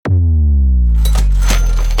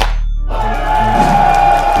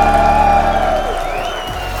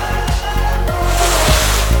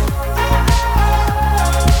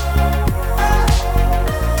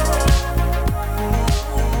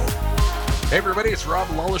everybody, it's Rob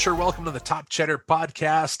Lullisher. Welcome to the Top Cheddar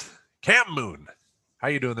Podcast. Cam Moon. How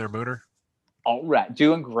you doing there, Mooner? All right.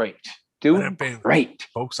 Doing great. Great.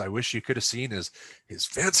 Folks, I wish you could have seen his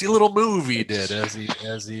fancy little move he did as he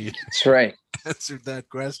That's right. answered that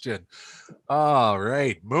question. All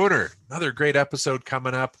right. Mooner, another great episode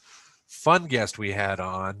coming up. Fun guest we had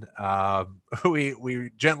on.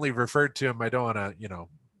 We gently referred to him. I don't want to,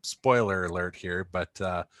 spoiler alert here, but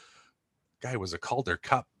guy was a Calder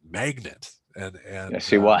Cup magnet. And yes,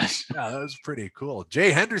 he was. Yeah, that was pretty cool.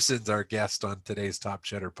 Jay Henderson's our guest on today's Top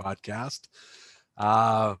Cheddar Podcast.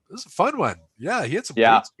 It was a fun one. Yeah, he had some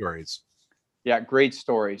great stories. Yeah, great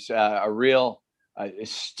stories. A real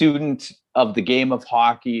student of the game of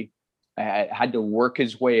hockey, had to work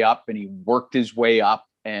his way up, and he worked his way up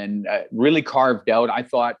and really carved out, I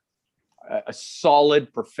thought, a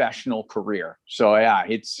solid professional career. So yeah,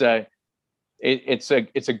 it's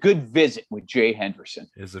a good visit with Jay Henderson.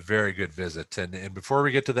 It's a very good visit. And before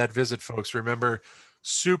we get to that visit, folks, remember,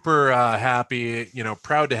 super happy,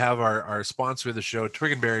 proud to have our sponsor of the show,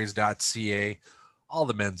 twigandberries.ca, all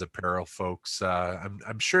the men's apparel, folks.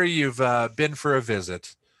 I'm sure you've been for a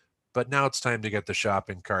visit, but now it's time to get the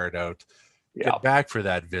shopping cart out. Get back for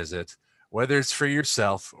that visit, whether it's for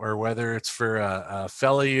yourself or whether it's for a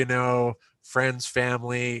fella, friends,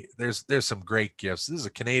 family. There's some great gifts. This is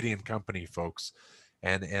a Canadian company, folks,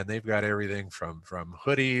 and they've got everything from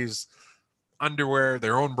hoodies, underwear,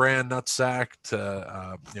 their own brand nutsack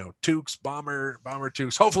to toques, bomber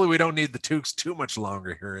toques. Hopefully we don't need the toques too much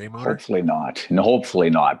longer here, eh, Mooner? Hopefully not. No, hopefully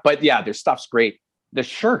not. But yeah, their stuff's great. The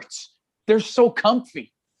shirts, they're so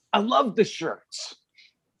comfy. I love the shirts.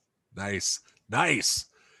 Nice.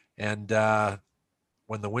 And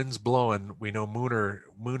when the wind's blowing, we know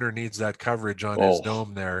Mooner needs that coverage on his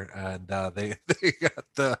dome there. And they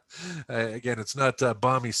got again, it's not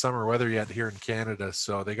balmy summer weather yet here in Canada,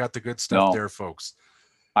 so they got the good stuff there, folks.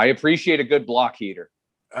 I appreciate a good block heater.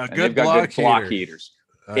 Good block heaters,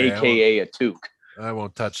 aka a toque. I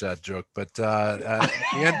won't touch that joke, but at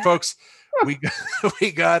the end, folks,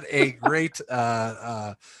 we got a great.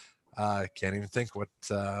 Can't even think what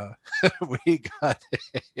we got.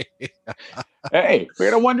 Hey, we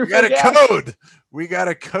got a wonderful. Code. We got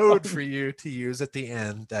a code for you to use at the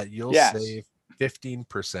end that you'll save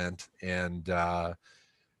 15%. And tell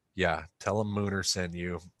them Mooner sent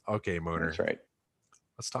you. Okay, Mooner. That's right.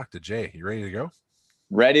 Let's talk to Jay. You ready to go?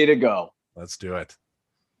 Ready to go. Let's do it.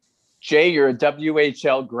 Jay, you're a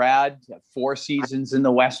WHL grad, 4 seasons in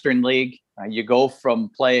the Western League. You go from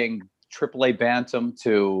playing AAA Bantam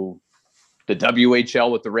to the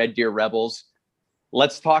WHL with the Red Deer Rebels.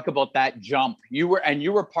 Let's talk about that jump. You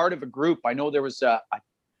were part of a group. I know there was a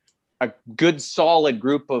good solid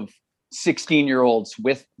group of 16-year-olds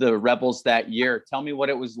with the Rebels that year. Tell me what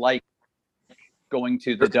it was like going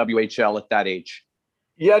to the WHL at that age.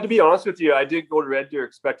 Yeah, to be honest with you, I did go to Red Deer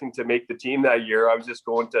expecting to make the team that year. I was just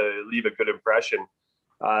going to leave a good impression.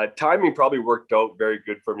 Timing probably worked out very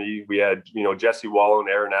good for me. We had, Jesse Wallen,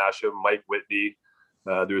 Aaron Asham, Mike Whitney.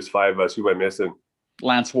 There was 5 of us. Who am I missing?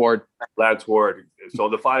 Lance Ward. So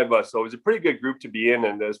the 5 of us. So it was a pretty good group to be in.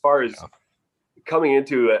 And as far as coming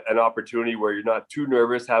into an opportunity where you're not too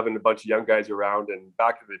nervous, having a bunch of young guys around, and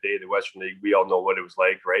back in the day, the Western League, we all know what it was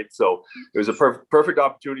like, right? So it was a perfect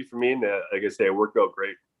opportunity for me. And like I say, it worked out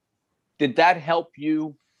great. Did that help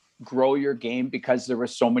you grow your game because there were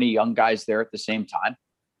so many young guys there at the same time?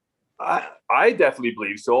 I definitely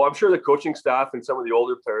believe so. I'm sure the coaching staff and some of the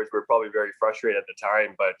older players were probably very frustrated at the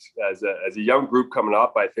time, but as a young group coming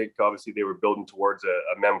up, I think obviously they were building towards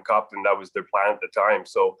a Mem Cup, and that was their plan at the time.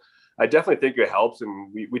 So I definitely think it helps,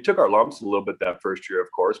 and we took our lumps a little bit that first year, of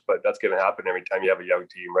course, but that's going to happen every time you have a young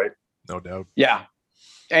team, right? No doubt. Yeah,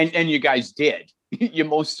 and you guys did. You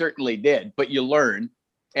most certainly did, but you learn,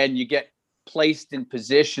 and you get placed in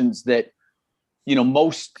positions that,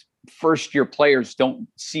 most first-year players don't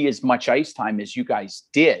see as much ice time as you guys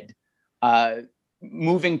did.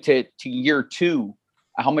 Moving to year 2,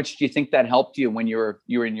 how much do you think that helped you when you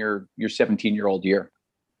were in your 17-year-old year?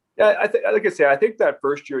 Yeah, I think that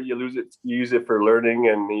first year you use it for learning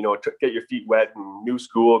and to get your feet wet and new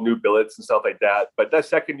school, new billets and stuff like that. But that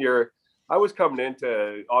second year, I was coming in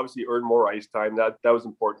to obviously earn more ice time. That was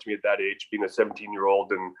important to me at that age, being a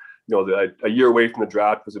 17-year-old, and a year away from the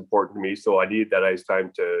draft was important to me. So I needed that ice time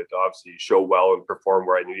to obviously show well and perform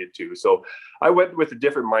where I needed to. So I went with a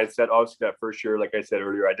different mindset. Obviously, that first year, like I said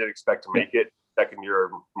earlier, I did expect to make it. Second year,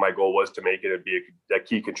 my goal was to make it and be a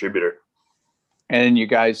key contributor. And you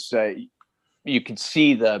guys, you could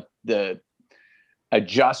see the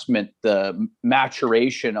adjustment, the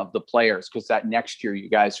maturation of the players, because that next year you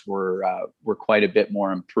guys were quite a bit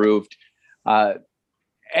more improved.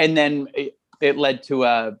 And then it led to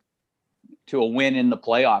a win in the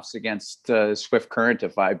playoffs against Swift Current,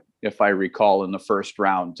 if I recall, in the first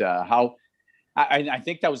round. I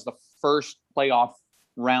think that was the first playoff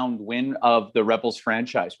round win of the Rebels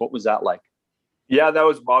franchise. What was that like? Yeah, that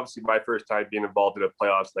was obviously my first time being involved in a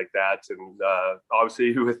playoffs like that. And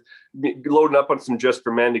obviously with loading up on some Just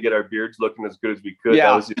for Men to get our beards looking as good as we could. Yeah.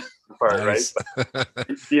 That was the part, Nice. right? But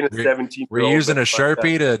being a 17 Were you using a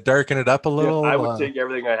Sharpie to darken it up a little? Yeah, I would take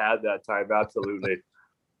everything I had that time. Absolutely.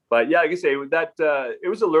 But yeah, I can say that it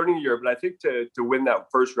was a learning year, but I think to win that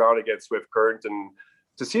first round against Swift Current and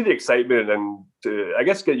to see the excitement and to, I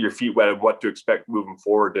guess, get your feet wet and what to expect moving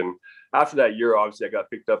forward. And after that year, obviously, I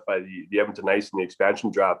got picked up by the Edmonton Ice in the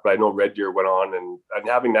expansion draft, but I know Red Deer went on, and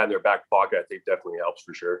having that in their back pocket, I think definitely helps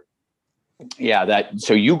for sure. Yeah,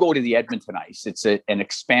 so you go to the Edmonton Ice. It's an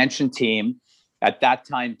expansion team at that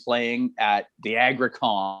time playing at the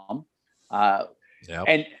Agricom.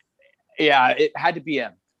 And yeah, it had to be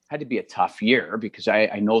a tough year because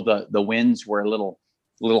I know the wins were a little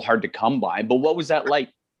hard to come by. But what was that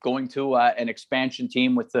like going to an expansion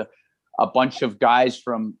team with a bunch of guys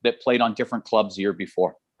that played on different clubs the year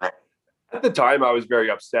before? At the time, I was very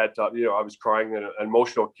upset. I was crying, an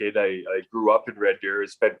emotional kid. I grew up in Red Deer,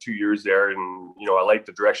 spent 2 years there, and I liked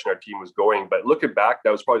the direction our team was going. But looking back,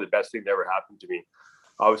 that was probably the best thing that ever happened to me.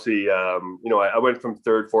 Obviously, I went from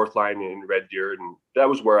third, fourth line in Red Deer, and that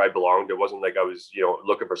was where I belonged. It wasn't like I was,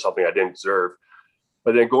 looking for something I didn't deserve.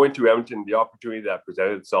 But then going to Edmonton, the opportunity that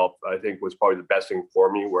presented itself, I think, was probably the best thing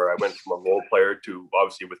for me, where I went from a role player to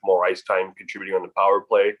obviously with more ice time, contributing on the power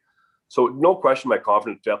play. So no question, my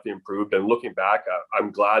confidence definitely improved. And looking back,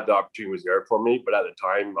 I'm glad the opportunity was there for me. But at the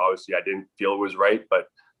time, obviously, I didn't feel it was right. But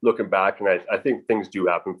looking back, and I think things do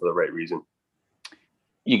happen for the right reason.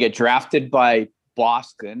 You get drafted by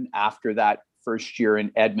Boston after that first year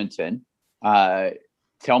in Edmonton.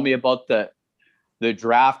 Tell me about the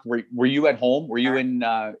draft. Were you at home? Were you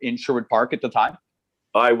in Sherwood Park at the time?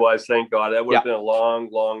 I was, thank God. That would have been a long,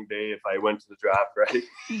 long day if I went to the draft, right?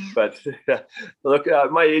 But look,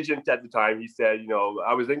 my agent at the time, he said,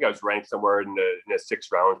 I was ranked somewhere in the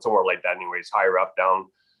sixth round, somewhere like that anyways, higher up, down.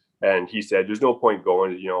 And he said, there's no point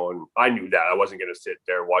going, and I knew that. I wasn't going to sit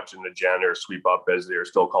there watching the janitor sweep up as they're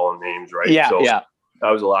still calling names, right? Yeah, so that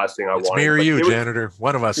was the last thing I wanted. Me or you, janitor.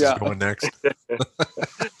 One of us is going next.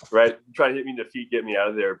 Right. Try to hit me in the feet, get me out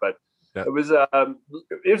of there. But it was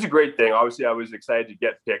a great thing. Obviously, I was excited to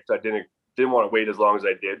get picked. I didn't want to wait as long as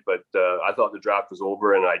I did, but I thought the draft was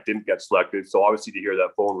over and I didn't get selected. So obviously to hear that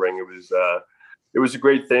phone ring, it was a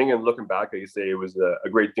great thing. And looking back, I say it was a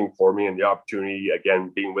great thing for me. And the opportunity,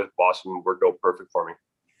 again, being with Boston worked out perfect for me.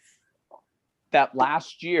 That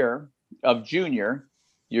last year of junior,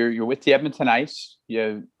 you're with the Edmonton Ice.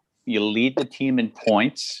 You lead the team in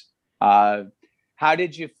points. How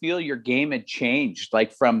did you feel your game had changed,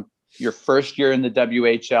 like from your first year in the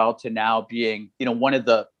WHL to now being, one of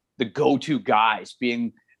the go-to guys,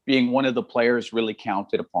 being one of the players really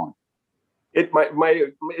counted upon? It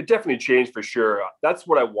definitely changed for sure. That's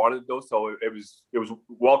what I wanted though. So it was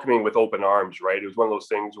welcoming with open arms, right? It was one of those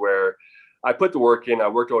things where I put the work in. I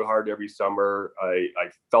worked out hard every summer. I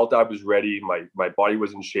felt I was ready. My body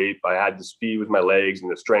was in shape. I had the speed with my legs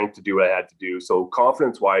and the strength to do what I had to do. So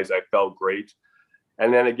confidence-wise, I felt great.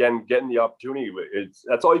 And then again, getting the opportunity,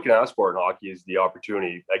 that's all you can ask for in hockey is the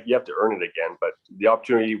opportunity. Like you have to earn it again, but the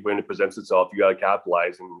opportunity when it presents itself, you got to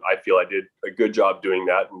capitalize. And I feel I did a good job doing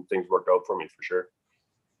that, and things worked out for me for sure.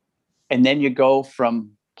 And then you go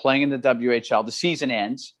from playing in the WHL, the season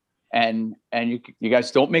ends, and you guys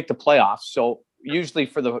don't make the playoffs. So usually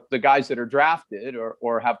for the guys that are drafted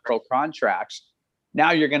or have pro contracts,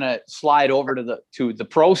 now you're going to slide over to the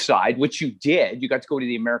pro side, which you did. You got to go to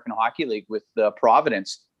the American Hockey League with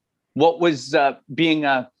Providence. What was being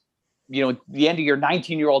the end of your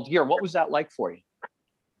 19-year-old year? What was that like for you?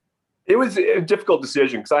 It was a difficult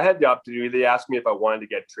decision because I had the opportunity. They asked me if I wanted to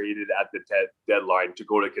get traded at the deadline to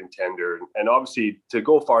go to contender. And obviously to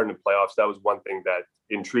go far in the playoffs, that was one thing that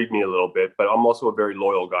intrigued me a little bit, but I'm also a very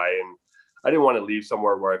loyal guy. And I didn't want to leave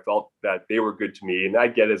somewhere where I felt that they were good to me. And I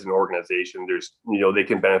get as an organization, there's, they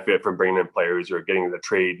can benefit from bringing in players or getting the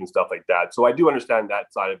trade and stuff like that. So I do understand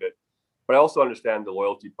that side of it, but I also understand the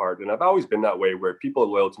loyalty part. And I've always been that way where people are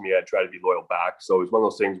loyal to me. I try to be loyal back. So it was one of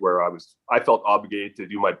those things where I felt obligated to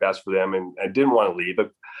do my best for them and I didn't want to leave. But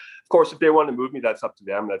of course, if they want to move me, that's up to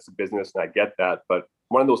them. That's the business. And I get that. But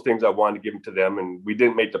one of those things I wanted to give them to them. And we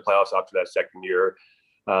didn't make the playoffs after that second year.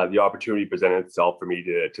 The opportunity presented itself for me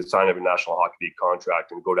to sign up a National Hockey League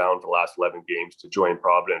contract and go down to the last 11 games to join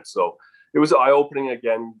Providence. So it was eye-opening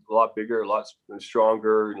again, a lot bigger, a lot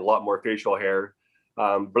stronger, and a lot more facial hair.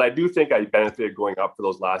 But I do think I benefited going up for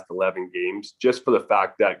those last 11 games, just for the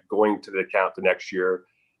fact that going to the camp the next year,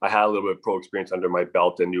 I had a little bit of pro experience under my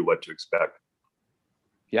belt and knew what to expect.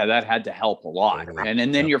 Yeah, that had to help a lot. Totally.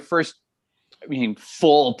 And then your first,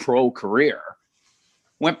 full pro career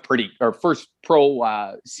first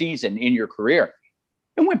pro season in your career,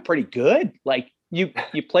 it went pretty good. Like you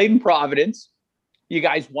played in Providence, you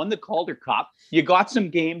guys won the Calder Cup, you got some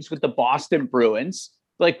games with the Boston Bruins.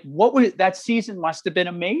 Like that season must have been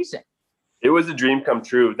amazing. It was a dream come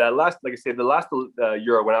true. That last, like I said, the last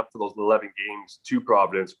year I went up for those 11 games to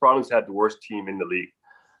Providence. Providence had the worst team in the league.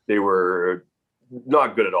 They were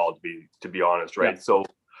not good at all, to be honest, right? Yeah. So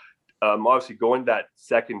obviously going that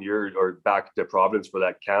second year or back to Providence for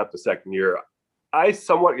that camp the second year, I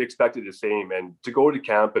somewhat expected the same. And to go to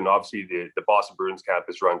camp, and obviously the Boston Bruins camp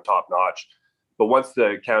is run top notch. But once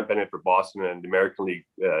the camp ended for Boston and the American League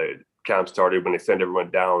camp started, when they sent everyone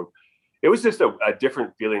down, it was just a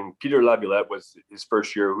different feeling. Peter Laviolette was his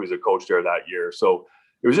first year, who was a coach there that year. So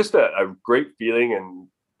it was just a great feeling. And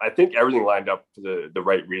I think everything lined up for the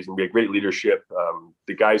right reason. We had great leadership.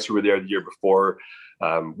 The guys who were there the year before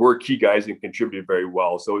were key guys and contributed very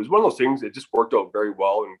well. So it was one of those things that just worked out very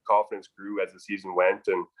well, and confidence grew as the season went.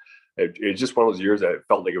 And it was just one of those years that it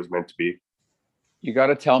felt like it was meant to be. You got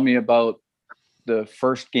to tell me about the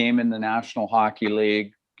first game in the National Hockey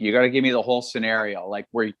League. You got to give me the whole scenario. Like,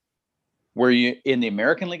 were you in the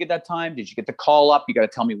American League at that time? Did you get the call up? You got to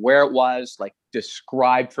tell me where it was. Like,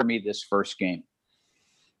 describe for me this first game.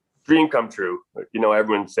 Dream come true.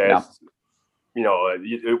 Everyone says,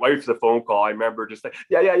 wait for the phone call. I remember just like,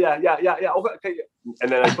 yeah. Okay.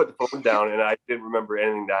 And then I put the phone down, and I didn't remember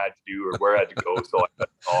anything that I had to do or where I had to go. So I got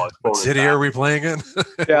the call. What city are we playing in?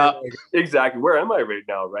 Yeah, exactly. Where am I right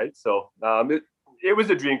now? Right. So it was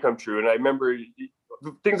a dream come true. And I remember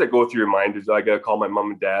the things that go through your mind is I got to call my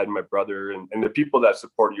mom and dad and my brother and the people that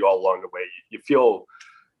support you all along the way. You feel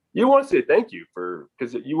you want to say thank you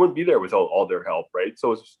because you wouldn't be there without all their help. Right.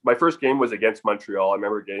 So my first game was against Montreal. I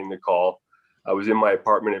remember getting the call. I was in my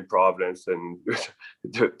apartment in Providence, and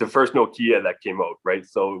the first Nokia that came out, right?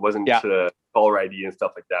 So it wasn't caller ID and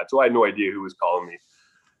stuff like that. So I had no idea who was calling me.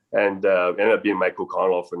 And ended up being Mike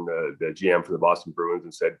O'Connell from the GM for the Boston Bruins,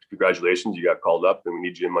 and said, congratulations, you got called up and we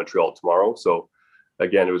need you in Montreal tomorrow. So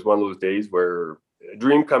again, it was one of those days where a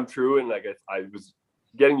dream come true. And I was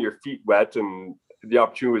getting your feet wet, and the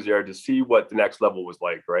opportunity was there to see what the next level was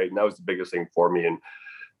like, right? And that was the biggest thing for me. And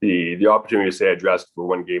the opportunity to say I dressed for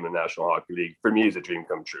one game in the National Hockey League, for me, is a dream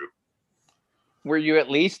come true. Were you at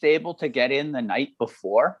least able to get in the night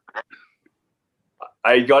before?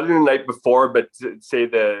 I got in the night before, but to say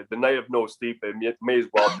the night of no sleep, I may as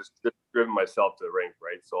well just driven myself to the rink,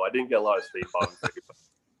 right? So I didn't get a lot of sleep, obviously.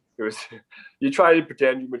 It was, you try to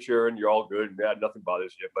pretend you're mature and you're all good and nothing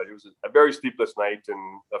bothers you, but it was a very sleepless night.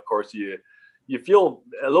 And of course, you feel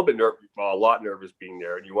a little bit a lot nervous being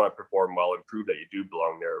there, and you want to perform well and prove that you do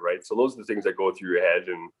belong there, right? So those are the things that go through your head,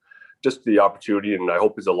 and just the opportunity, and I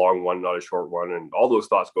hope it's a long one, not a short one, and all those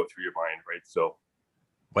thoughts go through your mind, right? So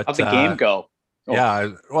how'd the game go? Oh.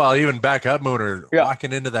 Yeah, well, even back up, Mooner,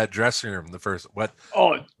 walking into that dressing room,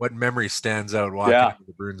 what memory stands out walking into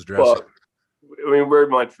the Bruins dressing room? We're in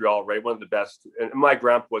Montreal, right? One of the best. And my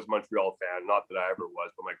grandpa was a Montreal fan. Not that I ever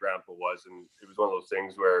was, but my grandpa was. And it was one of those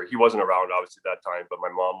things where he wasn't around, obviously, at that time. But my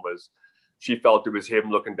mom was. She felt it was him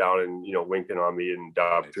looking down and, winking on me, and the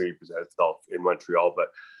opportunity presented itself in Montreal. But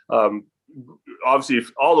obviously,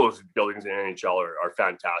 all those buildings in NHL are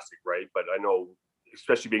fantastic, right? But I know,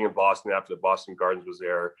 especially being in Boston after the Boston Gardens was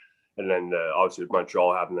there, and then obviously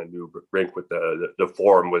Montreal having that new rink with the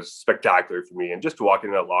Forum was spectacular for me. And just to walk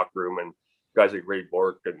into that locker room, and guys like Ray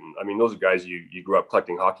Bourque, and those are guys you grew up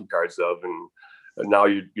collecting hockey cards of, and now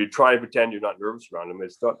you try and pretend you're not nervous around them.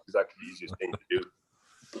 It's not exactly the easiest thing to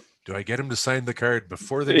do. Do I get him to sign the card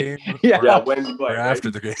before the game? Or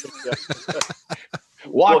after the game?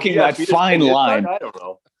 Walking that fine line. I don't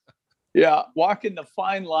know. Yeah, walking the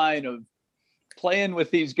fine line of playing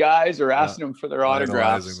with these guys or asking them for their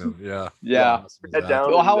autographs. Them. Yeah.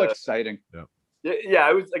 Exactly. Well, how exciting. Yeah,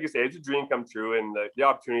 it was, like I say, it's a dream come true, and the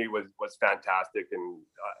opportunity was fantastic, and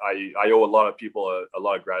I owe a lot of people a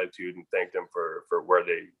lot of gratitude and thank them for where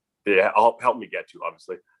they helped me get to,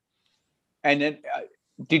 obviously. And then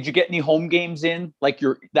did you get any home games in, like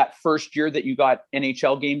that first year that you got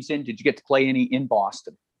NHL games in? Did you get to play any in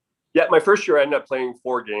Boston? Yeah, my first year I ended up playing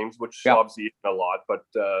 4 games, which obviously isn't a lot, but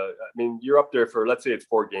you're up there for, let's say it's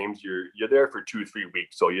 4 games, you're there for 2-3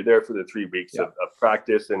 weeks. So you're there for the 3 weeks of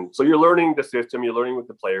practice. And so you're learning the system, you're learning with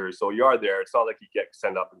the players. So you are there. It's not like you get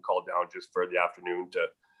sent up and called down just for the afternoon to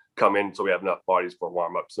come in so we have enough bodies for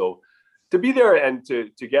warm up. So to be there and to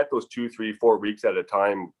get those 2, 3, 4 weeks at a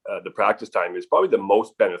time, the practice time is probably the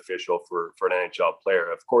most beneficial for an NHL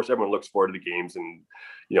player. Of course, everyone looks forward to the games and,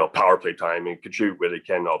 power play time and contribute where they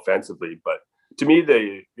can offensively. But to me,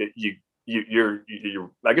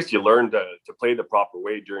 I guess you learn to play the proper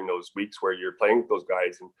way during those weeks where you're playing with those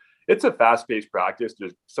guys. And it's a fast-paced practice.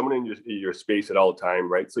 There's someone in your space at all time,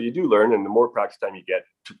 right? So you do learn, and the more practice time you get,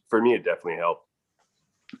 for me, it definitely helped.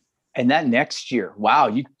 And that next year, wow,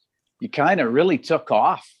 you kind of really took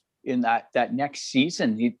off in that next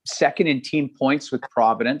season. You second in team points with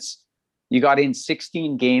Providence. You got in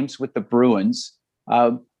 16 games with the Bruins.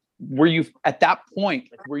 Were you at that point?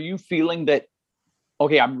 Were you feeling that,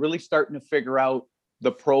 okay, I'm really starting to figure out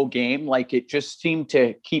the pro game? Like it just seemed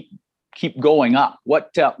to keep going up.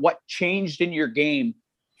 What changed in your game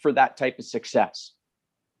for that type of success?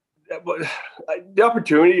 The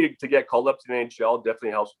opportunity to get called up to the NHL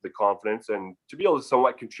definitely helps with the confidence, and to be able to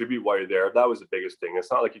somewhat contribute while you're there, that was the biggest thing. It's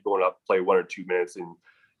not like you're going up to play 1 or 2 minutes, and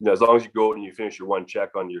as long as you go and you finish your one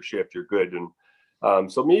check on your shift, you're good. And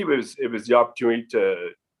so me, it was the opportunity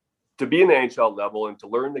to be in the NHL level and to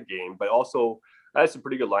learn the game, but also I had some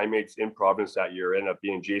pretty good line mates in Providence that year. Ended up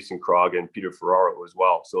being Jason Krog and Peter Ferraro as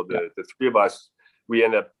well. So the three of us, we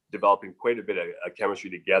ended up developing quite a bit of chemistry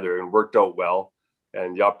together and worked out well.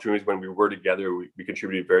 And the opportunities when we were together, we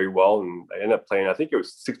contributed very well. And I ended up playing, I think it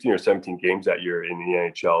was 16 or 17 games that year in the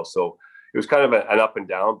NHL. So it was kind of an up and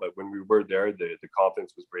down, but when we were there, the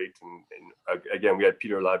confidence was great. And again, we had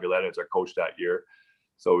Peter Laviolette as our coach that year.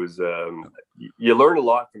 So it was, you learn a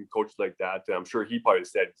lot from coaches like that. And I'm sure he probably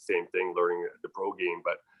said the same thing, learning the pro game,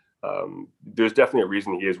 but there's definitely a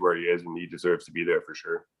reason he is where he is, and he deserves to be there for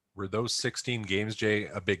sure. Were those 16 games, Jay,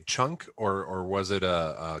 a big chunk, or was it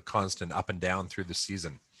a constant up and down through the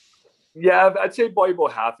season? Yeah, I'd say probably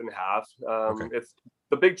about half and half. Okay. It's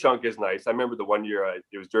the big chunk is nice. I remember the one year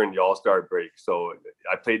it was during the All-Star break, so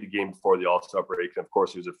I played the game before the All-Star break, and of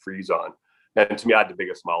course there's a freeze on. And to me, I had the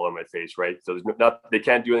biggest smile on my face, right? So there's they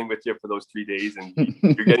can't do anything with you for those 3 days, and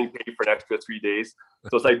you're getting paid for an extra 3 days.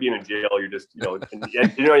 So it's like being in jail. You're just, and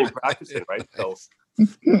you're not even practicing, right? So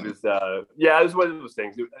it was, it was one of those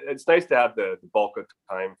things. It's nice to have the bulk of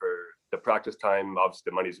time for the practice time. Obviously,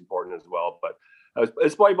 the money's important as well, but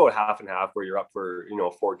it's probably about half and half where you're up for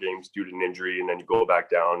 4 games due to an injury, and then you go back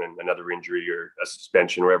down and another injury or a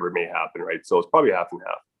suspension, wherever it may happen, right? So it's probably half and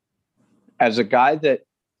half. As a guy that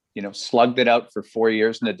slugged it out for 4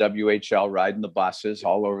 years in the WHL, riding the buses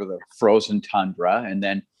all over the frozen tundra, and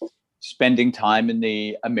then spending time in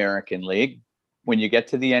the American League. When you get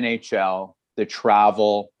to the NHL, the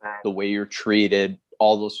travel, the way you're treated,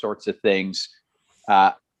 all those sorts of things,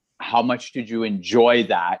 how much did you enjoy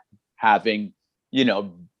that, having,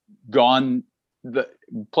 gone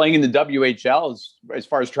playing in the WHL as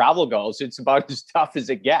far as travel goes? It's about as tough as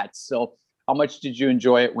it gets. So how much did you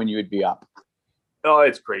enjoy it when you would be up? Oh,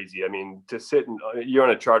 it's crazy. I mean, to sit and you're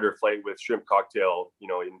on a charter flight with shrimp cocktail,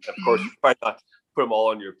 and of course you might not put them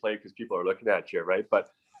all on your plate because people are looking at you, right? But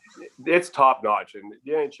it's top notch, and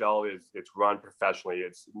the NHL it's run professionally.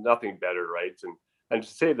 It's nothing better, right? And to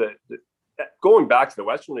say that going back to the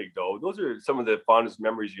Western League, though, those are some of the fondest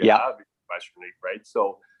memories you have in the Western League, right?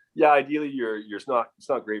 So yeah, ideally it's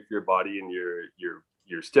not great for your body, and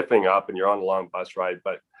you're stiffening up and you're on a long bus ride,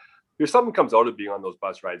 but there's something comes out of being on those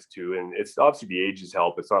bus rides too. And it's obviously the ages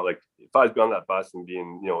help. It's not like if I was on that bus and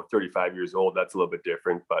being, 35 years old, that's a little bit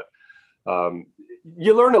different, but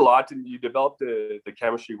you learn a lot and you develop the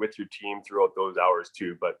chemistry with your team throughout those hours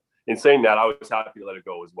too. But in saying that, I was happy to let it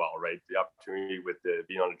go as well, right? The opportunity with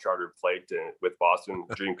being on a chartered flight with Boston,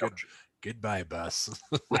 dream come true. Goodbye, bus.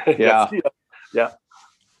 Yeah. Yeah.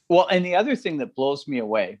 Well, and the other thing that blows me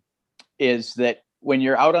away is that when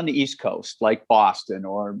you're out on the East Coast, like Boston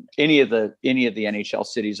or any of the NHL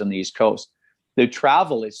cities on the East Coast, the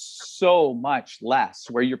travel is so much less,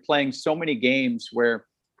 where you're playing so many games where,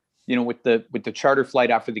 with the charter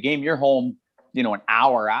flight after the game, you're home, an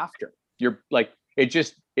hour after. You're like,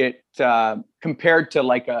 compared to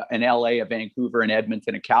like an LA, a Vancouver, an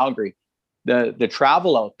Edmonton, a Calgary, the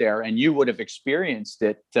travel out there, and you would have experienced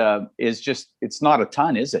it, it's not a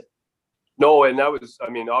ton, is it? No, and that was,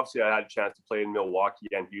 obviously I had a chance to play in Milwaukee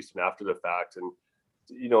and Houston after the fact. And,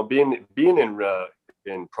 being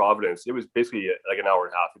in Providence, it was basically like an hour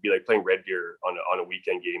and a half. It'd be like playing Red Deer on a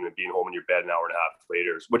weekend game and being home in your bed an hour and a half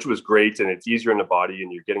later, which was great. And it's easier in the body,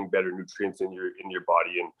 and you're getting better nutrients in your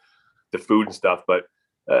body and the food and stuff. But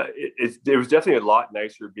it was definitely a lot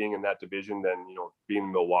nicer being in that division than, being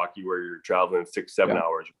in Milwaukee where you're traveling 6-7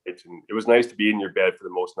 hours. Right? And it was nice to be in your bed for the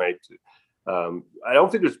most night. I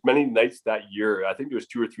don't think there's many nights that year. I think there was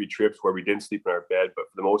 2 or 3 trips where we didn't sleep in our bed, but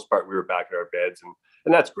for the most part, we were back in our beds,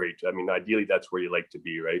 and that's great. I mean, ideally, that's where you like to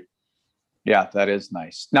be, right? Yeah, that is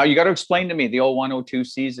nice. Now you got to explain to me the 01-02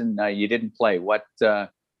 season. You didn't play. What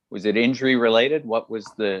was it? Injury related? What was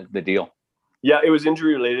the deal? Yeah, it was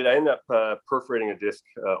injury related. I ended up perforating a disc.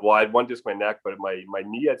 Well, I had one disc in my neck, but my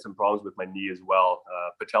knee had some problems with my knee as well.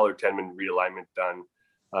 Patellar tendon realignment done.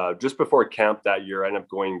 Just before camp that year, I ended up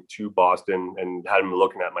going to Boston and had him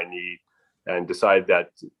looking at my knee and decided that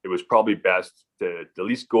it was probably best to at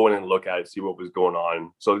least go in and look at it, see what was going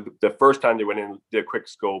on. So the first time they went in, did a quick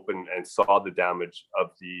scope and saw the damage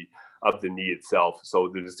of the knee itself.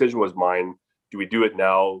 So the decision was mine. Do we do it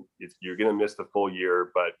now? You're going to miss the full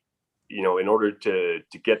year, but in order to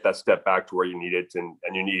get that step back to where you need it and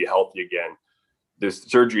you need healthy again, this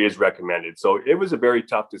surgery is recommended. So it was a very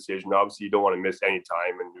tough decision. Obviously, you don't want to miss any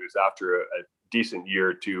time, and it was after a decent year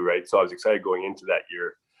or two, right? So I was excited going into that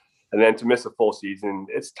year. And then to miss a full season,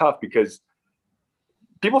 it's tough because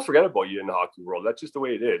people forget about you in the hockey world. That's just the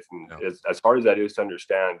way it is. And as hard as that is to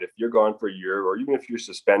understand, if you're gone for a year or even if you're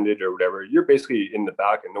suspended or whatever, you're basically in the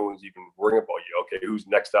back and no one's even worrying about you. Okay, who's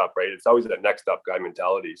next up, right? It's always that next up guy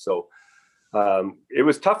mentality. So it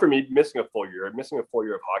was tough for me missing a full year. Missing a full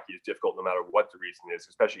year of hockey is difficult no matter what the reason is,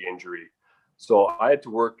 especially injury. So I had to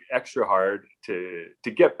work extra hard to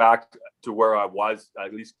get back to where I was,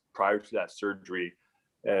 at least prior to that surgery.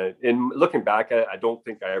 And in looking back at it, I don't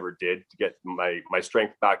think I ever did to get my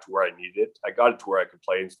strength back to where I needed it. I got it to where I could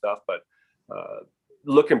play and stuff. But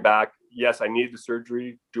looking back, yes, I needed the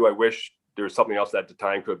surgery. Do I wish there was something else at the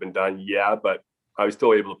time could have been done? Yeah, but I was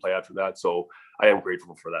still able to play after that. So I am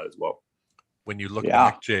grateful for that as well. When you look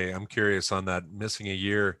back, Jay, I'm curious on that missing a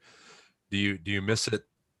year. Do you miss it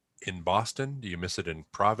in Boston? Do you miss it in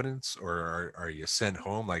Providence, or are you sent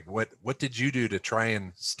home? Like what did you do to try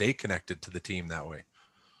and stay connected to the team that way?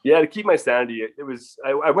 Yeah, to keep my sanity, it was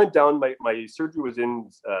I went down. My surgery was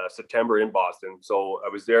in September in Boston, so I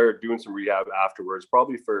was there doing some rehab afterwards,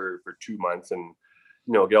 probably for 2 months, and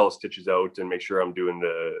get all the stitches out and make sure I'm doing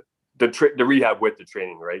the rehab with the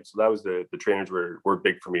training, right? So that was the trainers were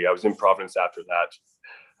big for me. I was in Providence after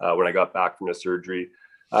that when I got back from the surgery.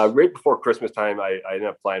 Right before Christmas time, I ended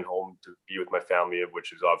up flying home to be with my family,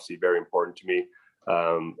 which is obviously very important to me.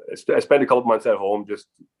 I spent a couple months at home, just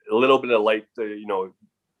a little bit of light,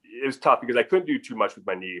 it was tough because I couldn't do too much with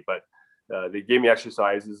my knee, but they gave me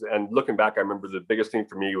exercises. And looking back, I remember the biggest thing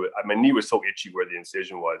for me, my knee was so itchy where the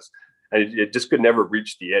incision was, and it just could never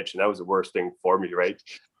reach the itch. And that was the worst thing for me, right?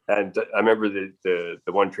 And I remember the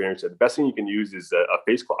one trainer said, the best thing you can use is a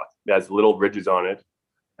face cloth. It has little ridges on it,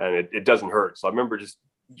 and it doesn't hurt. So I remember just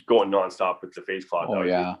going nonstop with the face cloth. Oh,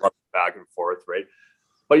 yeah. Back and forth, right?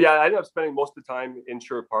 But yeah, I ended up spending most of the time in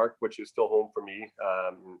Sherwood Park, which is still home for me.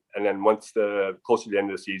 And then once closer to the end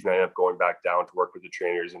of the season, I ended up going back down to work with the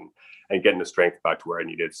trainers and getting the strength back to where I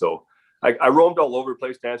needed. So I roamed all over the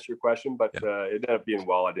place to answer your question, but it ended up being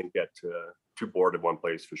well. I didn't get too bored of one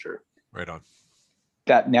place for sure. Right on.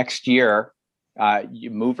 That next year,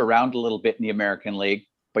 you move around a little bit in the American League,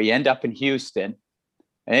 but you end up in Houston,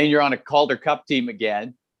 and then you're on a Calder Cup team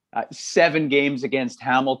again. 7 games against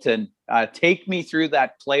Hamilton. Take me through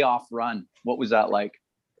that playoff run. What was that like?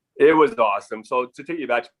 It was awesome. So to take you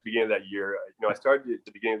back to the beginning of that year, I started at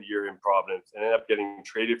the beginning of the year in Providence and ended up getting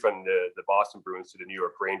traded from the Boston Bruins to the New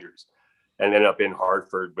York Rangers, and ended up in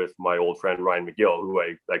Hartford with my old friend Ryan McGill, who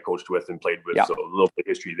I coached with and played with. Yeah. So a little bit of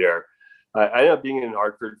history there. I ended up being in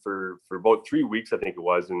Hartford for about 3 weeks, I think it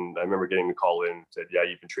was. And I remember getting the call in and said, yeah,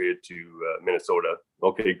 you've been traded to Minnesota.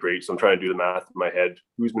 Okay, great. So I'm trying to do the math in my head.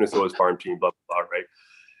 Who's Minnesota's farm team? Blah, blah, blah, right?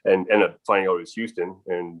 And ended up finding out it was Houston,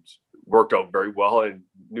 and worked out very well. And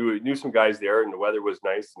knew some guys there, and the weather was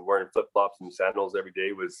nice, and wearing flip-flops and sandals every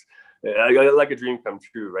day was like a dream come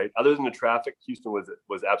true, right? Other than the traffic, Houston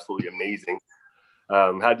was absolutely amazing.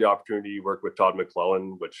 Had the opportunity to work with Todd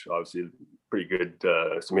McClellan, which obviously pretty good,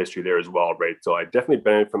 some history there as well, right? So I definitely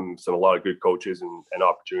benefited from a lot of good coaches and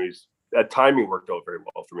opportunities. That timing worked out very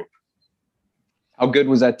well for me. How good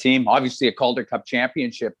was that team? Obviously a Calder Cup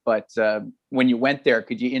championship, but when you went there,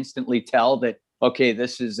 could you instantly tell that, okay,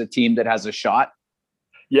 this is a team that has a shot?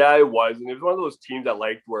 Yeah, it was. And it was one of those teams I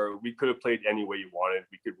liked where we could have played any way you wanted.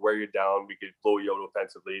 We could wear you down. We could blow you out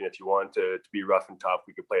offensively. And if you wanted to be rough and tough,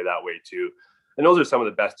 we could play that way too. And those are some of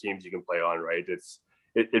the best teams you can play on, right?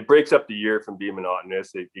 It breaks up the year from being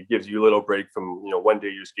monotonous. It gives you a little break from, one day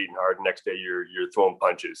you're skating hard, the next day you're throwing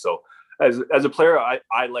punches. So as a player,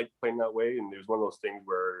 I like playing that way. And it was one of those things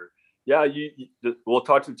where Yeah, we'll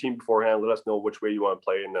talk to the team beforehand. Let us know which way you want to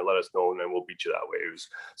play, and then let us know, and then we'll beat you that way.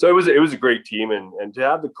 It was a great team, and to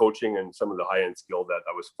have the coaching and some of the high end skill that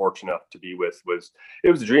I was fortunate enough to be with was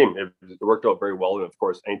a dream. It worked out very well, and of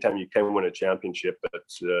course, anytime you can win a championship,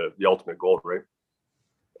 that's the ultimate goal, right?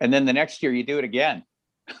 And then the next year you do it again.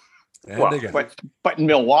 And again. But in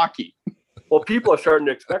Milwaukee. Well, people are starting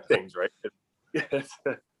to expect things, right?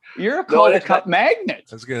 You're a Calder Cup magnet.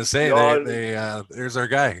 I was going to say, there's our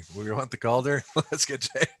guy. We want the Calder. Let's get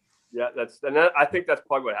Jay. Yeah, I think that's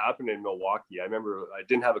probably what happened in Milwaukee. I remember I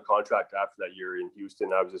didn't have a contract after that year in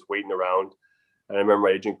Houston. I was just waiting around. And I remember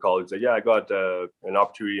my agent called and said, yeah, I got an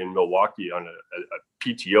opportunity in Milwaukee on a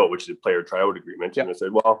PTO, which is a player tryout agreement. Yeah. And I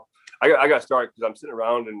said, well, I got to start because I'm sitting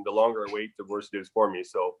around, and the longer I wait, the worse it is for me.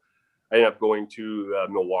 So I ended up going to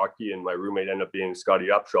Milwaukee, and my roommate ended up being Scotty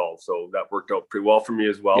Upshaw. So that worked out pretty well for me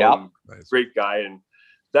as well. Yeah. Nice. Great guy. And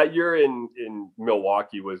that year in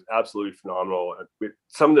Milwaukee was absolutely phenomenal.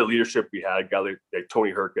 Some of the leadership we had, a guy like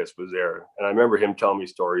Tony Herkus was there. And I remember him telling me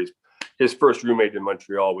stories. His first roommate in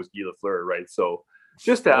Montreal was Guy Lafleur, right? So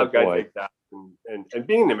just to have guys like that and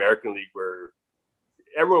being in the American League where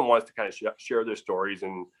everyone wants to kind of share their stories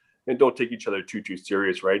and don't take each other too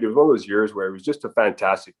serious, right? It was one of those years where it was just a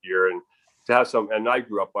fantastic year, and to have and I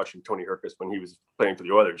grew up watching Tony Herkus when he was playing for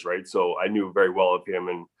the Oilers, right? So I knew very well of him,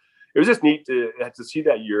 and it was just neat to see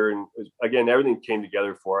that year. And again, everything came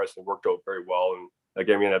together for us and worked out very well. And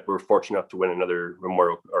again, we were fortunate enough to win another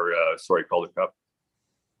Calder Cup.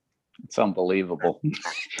 It's unbelievable.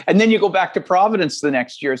 And then you go back to Providence the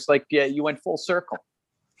next year. It's like you went full circle.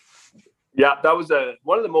 Yeah, that was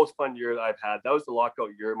one of the most fun years I've had. That was the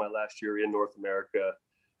lockout year, my last year in North America.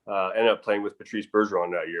 Ended up playing with Patrice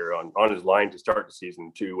Bergeron that year on his line to start the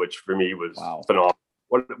season too, which for me was phenomenal.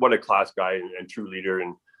 What a class guy and true leader.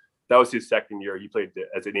 And that was his second year. He played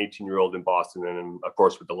as an 18-year-old in Boston. And of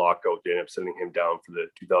course, with the lockout, they ended up sending him down for the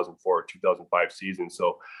 2004-2005 season.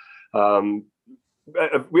 So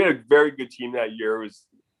we had a very good team that year. It was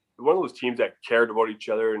one of those teams that cared about each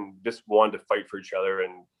other and just wanted to fight for each other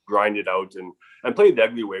and grind it out and play the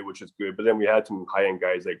ugly way, which is good. But then we had some high-end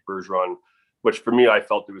guys like Bergeron, which for me, I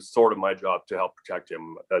felt it was sort of my job to help protect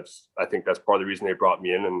him. I think that's part of the reason they brought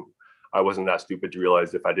me in. And I wasn't that stupid to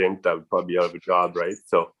realize if I didn't, I would probably be out of a job, right?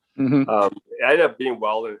 So it ended up being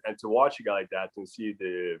well. And to watch a guy like that and see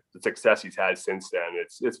the success he's had since then,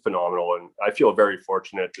 it's phenomenal. And I feel very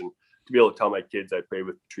fortunate and to be able to tell my kids I played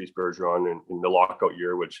with Patrice Bergeron in the lockout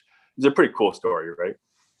year, which is a pretty cool story, right?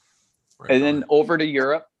 And then over to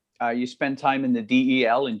Europe. You spent time in the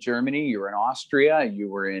DEL in Germany. You were in Austria.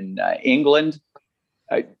 You were in England.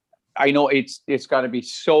 I know it's got to be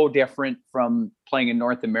so different from playing in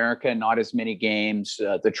North America. Not as many games.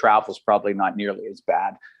 The travel's probably not nearly as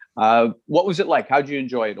bad. What was it like? How'd you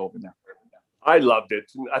enjoy it over there? I loved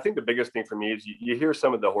it. I think the biggest thing for me is you hear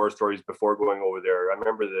some of the horror stories before going over there. I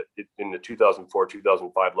remember that in the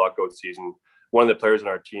 2004-2005 lockout season, one of the players on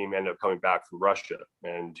our team ended up coming back from Russia,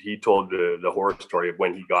 and he told the horror story of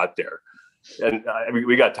when he got there. And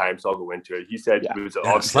we got time, so I'll go into it. He said, it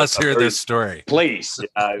was let's hear this story, please.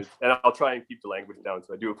 And I'll try and keep the language down,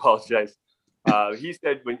 so I do apologize. He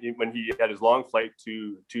said when he had his long flight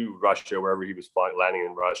to Russia, wherever he was landing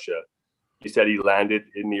in Russia, he said he landed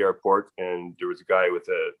in the airport, and there was a guy with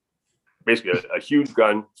basically a huge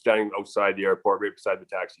gun standing outside the airport, right beside the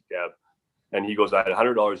taxi cab. And he goes, I had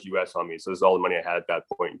 $100 US on me. So this is all the money I had at that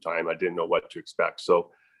point in time. I didn't know what to expect. So,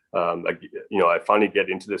 I finally get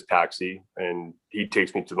into this taxi, and he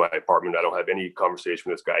takes me to my apartment. I don't have any conversation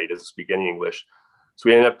with this guy. He doesn't speak any English. So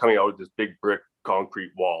we end up coming out with this big brick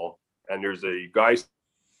concrete wall. And there's a guy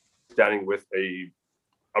standing with a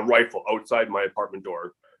rifle outside my apartment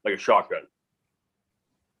door, like a shotgun.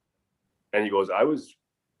 And he goes,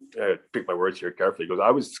 pick my words here carefully. He goes, I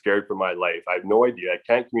was scared for my life. I have no idea. I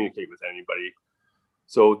can't communicate with anybody.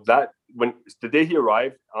 So when the day he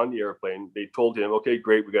arrived on the airplane, they told him, okay,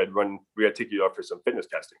 great. We got to take you out for some fitness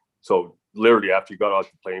testing. So literally after he got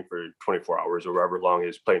off the plane for 24 hours or however long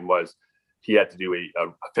his plane was, he had to do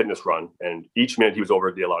a fitness run. And each minute he was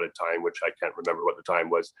over the allotted time, which I can't remember what the time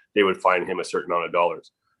was, they would fine him a certain amount of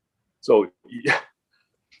dollars. So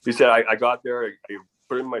he said, I got there, I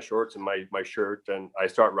put in my shorts and my shirt, and I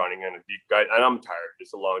start running, and I'm tired.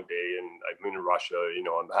 It's a long day, and I'm in Russia.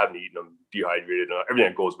 I haven't eaten. I'm dehydrated, and everything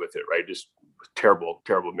that goes with it. Right, just terrible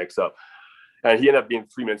mix up. And he ended up being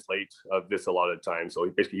 3 minutes late of this allotted time.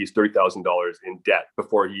 So he's $30,000 in debt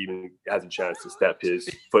before he even has a chance to step his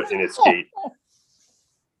foot in his skate.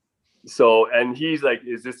 So, and he's like,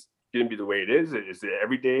 "Is this going to be the way it is? Is it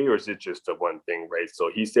every day, or is it just a one thing?" Right.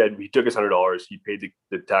 So he said he took his $100. He paid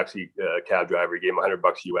the taxi cab driver. He gave him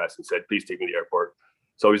 $100 US and said, "Please take me to the airport."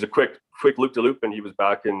 So it was a quick loop to loop, and he was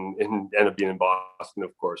back and ended up being in Boston,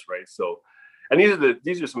 of course, right? So, and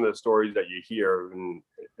these are some of the stories that you hear, and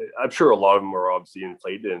I'm sure a lot of them are obviously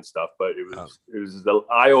inflated and stuff, but it was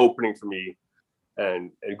eye opening for me.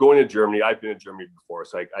 And going to Germany, I've been in Germany before,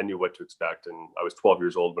 so I knew what to expect. And I was 12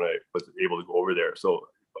 years old when I was able to go over there. So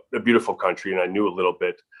a beautiful country, and I knew a little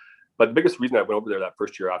bit. But the biggest reason I went over there that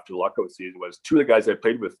first year after the lockout season was two of the guys I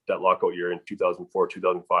played with that lockout year in 2004,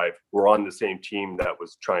 2005 were on the same team that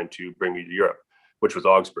was trying to bring me to Europe, which was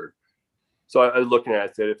Augsburg. So I was looking at it,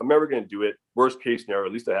 I said, if I'm ever going to do it, worst case scenario,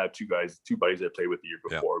 at least I have two buddies I played with the year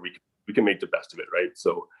before. Yeah. We can make the best of it, right?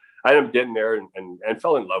 So I ended up getting there and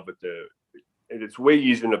fell in love with it's way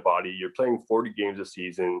easier in the body. You're playing 40 games a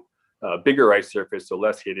season, bigger ice surface, so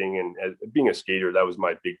less hitting. And being a skater, that was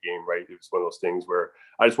my big game, right? It was one of those things where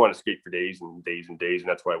I just wanted to skate for days and days and days, and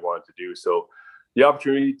that's what I wanted to do. So the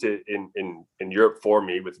opportunity in Europe for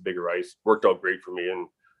me with the bigger ice worked out great for me.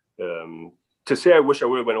 And to say I wish I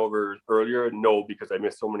would have went over earlier, no, because I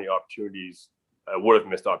missed so many opportunities. I would have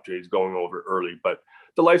missed opportunities going over early. But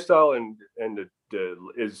the lifestyle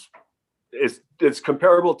is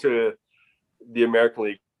comparable to the American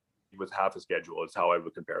League with half a schedule is how I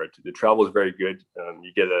would compare it to. The travel is very good.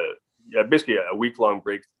 You get basically a week-long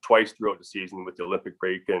break twice throughout the season with the Olympic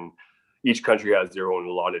break, and each country has their own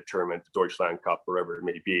allotted tournament, the Deutschland Cup, wherever it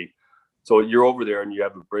may be. So you're over there and you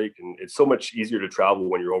have a break, and it's so much easier to travel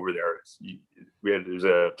when you're over there. There's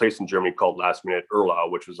a place in Germany called Last Minute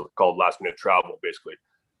Urlaub, which was called Last Minute Travel, basically.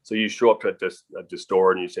 So you show up at this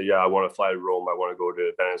store and you say, yeah, I want to fly to Rome, I want to go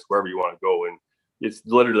to Venice, wherever you want to go. And it's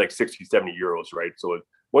literally like 60, 70 euros, right? So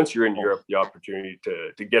once you're in Europe, the opportunity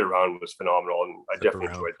to get around was phenomenal, and I definitely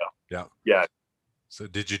enjoyed that. Yeah. So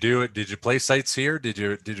did you do it? Did you play sightseer? Did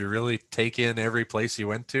you really take in every place you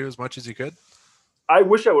went to as much as you could? I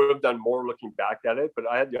wish I would have done more looking back at it, but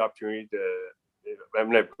I had the opportunity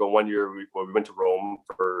I'm going to go 1 year. We went to Rome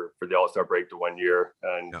for the All-Star break to 1 year,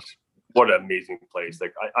 and what an amazing place.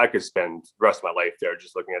 Like I could spend the rest of my life there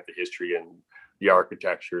just looking at the history and the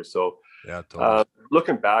architecture. So totally.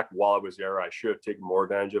 Looking back while I was there, I should have taken more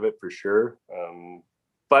advantage of it for sure.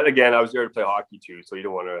 But again, I was there to play hockey too, so you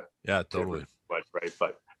don't want to. Yeah, totally. Much, right?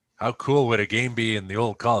 But how cool would a game be in the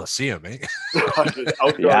old Coliseum, eh?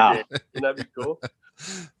 Outdoor game. Wouldn't that be cool?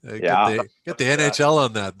 Get the NHL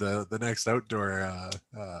on that, the next outdoor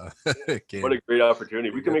game. What a great opportunity.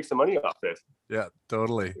 We can make some money off this. Yeah,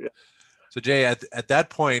 totally. Yeah. So Jay, at that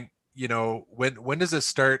point, when does it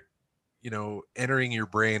start, entering your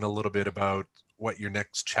brain a little bit about what your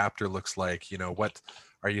next chapter looks like? What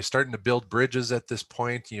are you starting to build bridges at this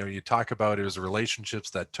point? You talk about it was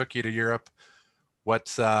relationships that took you to Europe. What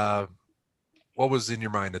was in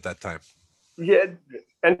your mind at that time? Yeah.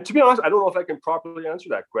 And to be honest, I don't know if I can properly answer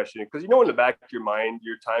that question, because, in the back of your mind,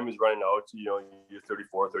 your time is running out. You're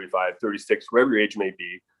 34, 35, 36, wherever your age may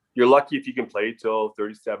be. You're lucky if you can play till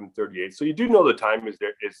 37, 38. So you do know the time is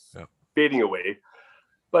fading away.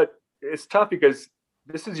 But it's tough because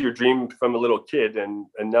this is your dream from a little kid. And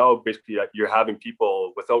now basically you're having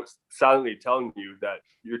people without silently telling you that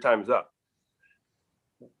your time is up.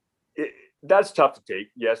 That's tough to take.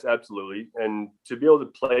 Yes, absolutely. And to be able to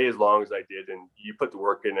play as long as I did, and you put the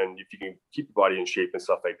work in, and if you can keep your body in shape and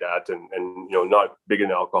stuff like that, and not big in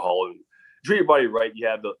alcohol and treat your body right, you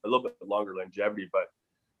have a little bit longer longevity. But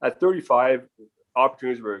at 35,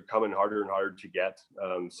 opportunities were coming harder and harder to get.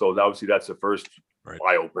 So obviously that's the first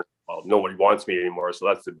eye opener. Well, nobody wants me anymore. So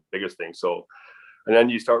that's the biggest thing. So, and then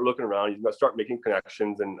you start looking around, you start making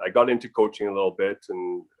connections, and I got into coaching a little bit,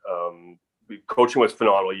 and coaching was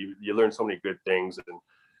phenomenal. You learn so many good things.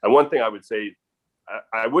 And one thing I would say,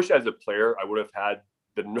 I wish as a player, I would have had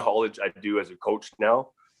the knowledge I do as a coach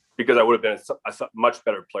now, because I would have been a much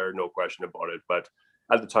better player, no question about it. But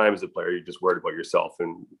at the time as a player, you're just worried about yourself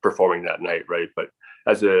and performing that night, right? But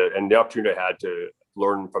and the opportunity I had to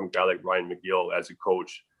learn from a guy like Ryan McGill as a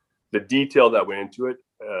coach, the detail that went into it,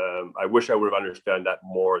 I wish I would have understood that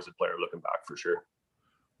more as a player looking back, for sure.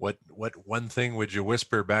 What one thing would you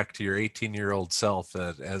whisper back to your 18-year-old self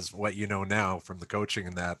as what you know now from the coaching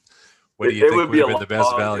and that? What do you think would have been the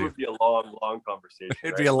best value? It would be a long conversation.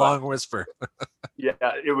 It'd be a long whisper. Yeah,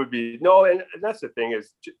 it would be. No, and that's the thing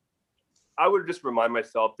is, I would just remind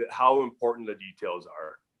myself that how important the details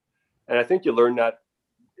are. And I think you learn that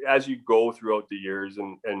as you go throughout the years.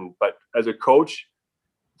 But as a coach,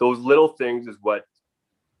 those little things is what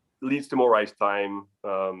leads to more ice time.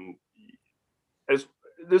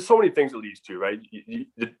 There's so many things it leads to, right?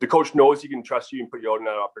 The coach knows he can trust you and put you out in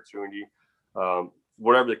that opportunity.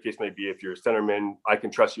 Whatever the case may be, if you're a centerman, I can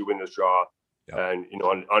trust you win this draw. Yep. And,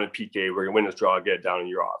 on a PK, we're going to win this draw, get it down, and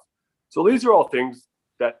you're off. So these are all things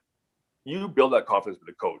that you build that confidence with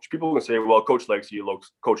the coach. People can say, well, coach likes you,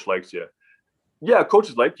 coach likes you. Yeah,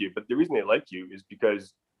 coaches like you, but the reason they like you is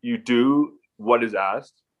because you do what is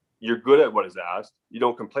asked. You're good at what is asked. You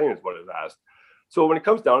don't complain at what is asked. So when it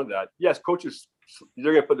comes down to that, yes, coaches,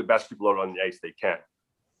 they're going to put the best people out on the ice they can.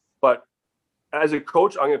 But as a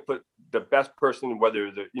coach, I'm going to put the best person,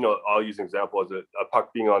 whether I'll use an example as a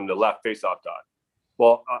puck being on the left face-off dot.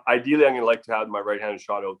 Well, ideally, I'm going to like to have my right-hand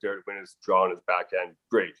shot out there when it's drawn his backhand.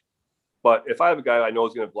 Great. But if I have a guy I know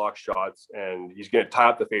is going to block shots and he's going to tie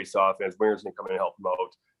up the face-off and his winger's going to come in and help him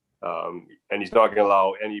out, and he's not going to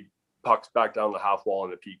allow any pucks back down the half wall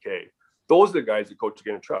in the PK, those are the guys the coach is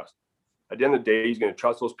going to trust. At the end of the day, he's going to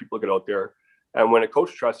trust those people to get out there. And when a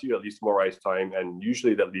coach trusts you, at least more ice time, and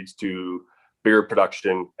usually that leads to bigger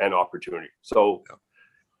production and opportunity. So,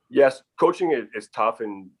 yes, coaching is tough,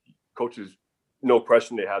 and coaches, no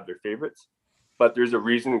question, they have their favorites, but there's a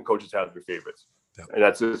reason coaches have their favorites. Yeah. And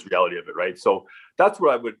that's just reality of it, right? So that's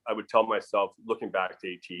what I would tell myself looking back to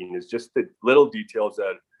 18 is just the little details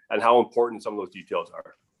and how important some of those details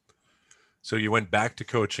are. So you went back to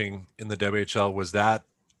coaching in the WHL. Was that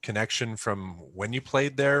connection from when you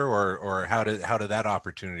played there, or how did that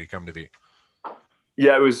opportunity come to be?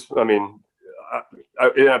 Yeah, it was. I mean, I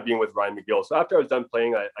ended up being with Ryan McGill. So after I was done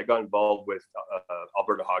playing, I got involved with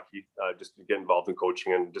Alberta Hockey, just to get involved in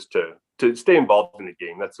coaching and just to stay involved in the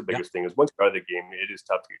game. That's the biggest thing. Is once you're out of the game, it is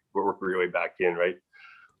tough to work your way back in, right?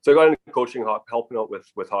 So I got into coaching, helping out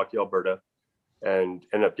with Hockey Alberta, and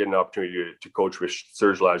ended up getting an opportunity to coach with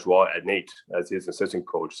Serge Lajoie at NAIT as his assistant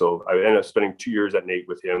coach. So I ended up spending 2 years at NAIT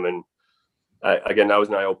with him. And again, that was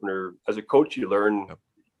an eye-opener. As a coach, you learn. Yep.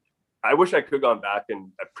 I wish I could have gone back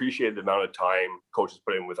and appreciated the amount of time coaches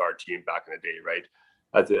put in with our team back in the day, right?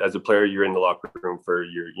 As a player, you're in the locker room for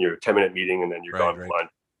your 10-minute meeting, and then you're gone for lunch.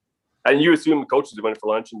 And you assume the coaches went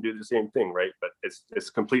for lunch and do the same thing, right? But it's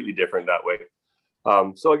completely different that way.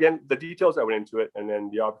 So again, the details that went into it, and then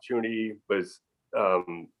the opportunity was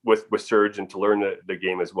with Serge and to learn the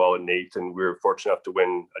game as well at NAIT, and we were fortunate enough to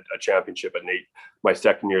win a championship at NAIT my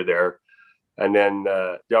second year there. And then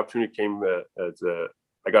the opportunity came as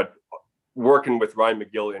I got working with Ryan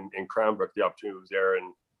McGill in Cranbrook. The opportunity was there,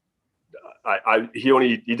 and he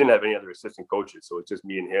didn't have any other assistant coaches, so it's just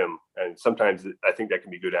me and him. And sometimes I think that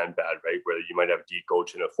can be good and bad, right? Whether you might have a D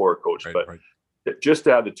coach and a forward coach, just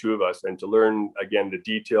to have the two of us and to learn again the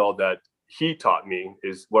detail that he taught me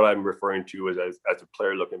is what I'm referring to as a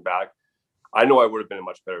player looking back. I know I would have been a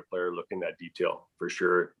much better player looking at detail for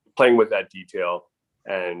sure, playing with that detail,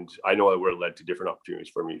 and I know it would have led to different opportunities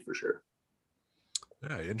for me for sure.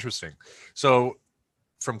 Yeah, interesting. So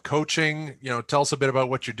from coaching, tell us a bit about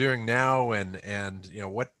what you're doing now, and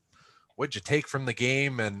what'd you take from the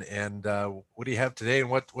game, and what do you have today, and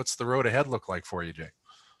what's the road ahead look like for you, Jay?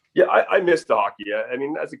 Yeah, I missed the hockey. I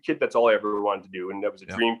mean, as a kid, that's all I ever wanted to do, and that was a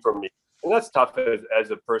dream for me. And that's tough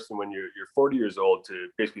as a person when you're 40 years old to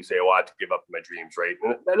basically say, "Oh, I have to give up my dreams," right?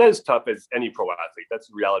 And that is tough as any pro athlete. That's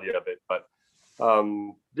the reality of it. But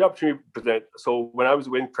the opportunity presented. So when I was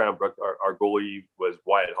in Cranbrook, our goalie was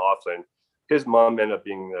Wyatt Hoffland. His mom ended up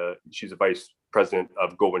being she's a vice president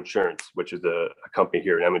of Go Insurance, which is a company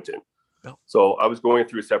here in Edmonton. Oh. So I was going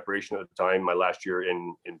through a separation at the time, my last year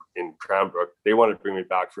in Cranbrook. They wanted to bring me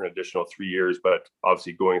back for an additional 3 years, but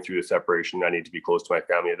obviously going through the separation, I need to be close to my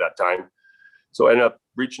family at that time. So I ended up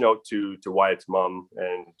reaching out to Wyatt's mom,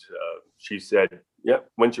 and she said, "Yeah,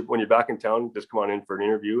 when you're back in town, just come on in for an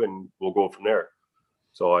interview, and we'll go from there."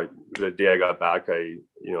 So the day I got back, I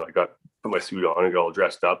put my suit on and got all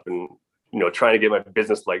dressed up, and trying to get my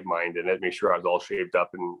business-like mind and make sure I was all shaved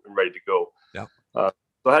up and ready to go. Yeah.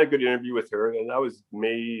 So I had a good interview with her, and that was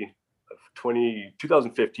May of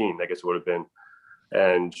 2015, I guess it would have been.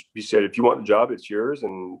 And she said, "If you want the job, it's yours."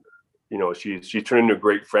 And she's turned into a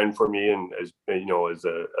great friend for me, and as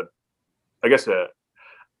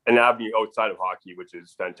an avenue outside of hockey, which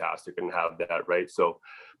is fantastic, and have that, right? So,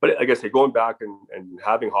 but like I say, going back and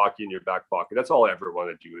having hockey in your back pocket, that's all I ever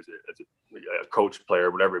wanted to do as a coach,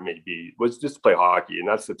 player, whatever it may be, was just play hockey. And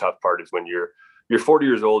that's the tough part, is when you're 40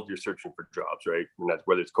 years old, you're searching for jobs, right? And that's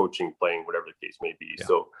whether it's coaching, playing, whatever the case may be. Yeah.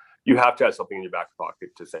 So you have to have something in your back pocket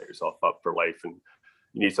to set yourself up for life, and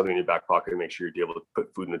you need something in your back pocket to make sure you're able to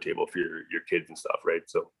put food on the table for your kids and stuff, right?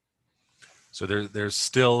 So there's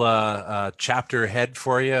still a chapter ahead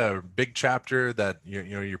for you, a big chapter that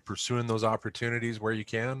you're pursuing those opportunities where you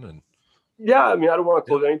can. And yeah, I mean, I don't want to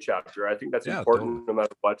close any chapter. I think that's important, no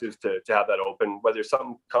matter what, is to have that open. Whether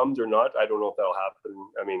something comes or not, I don't know if that'll happen.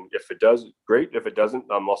 I mean, if it does, great. If it doesn't,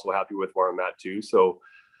 I'm also happy with where I'm at too. So,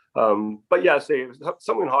 but yeah, say if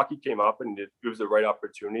something in hockey came up and it was the right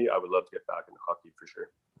opportunity, I would love to get back into hockey for sure.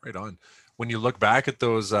 Right on. When you look back at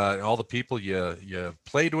those, all the people you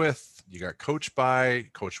played with, you got coached by,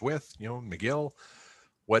 coached with, McGill.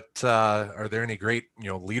 What are there any great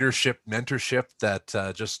leadership, mentorship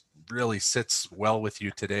that just really sits well with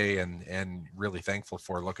you today, and really thankful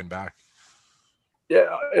for looking back?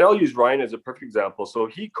 Yeah, and I'll use Ryan as a perfect example. So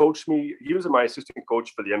he coached me. He was my assistant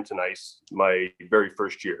coach for the Edmonton Ice my very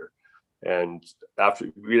first year, and after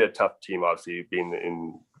we had a tough team, obviously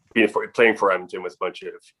playing for Edmonton with a bunch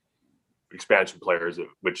of expansion players,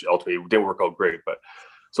 which ultimately didn't work out great. But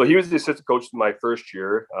so he was the assistant coach my first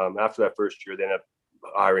year. After that first year, they ended up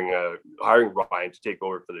hiring Ryan to take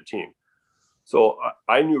over for the team. So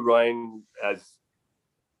I knew Ryan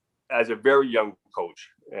as a very young coach,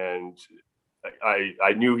 and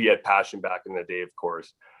I knew he had passion back in the day, of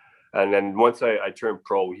course. And then once I turned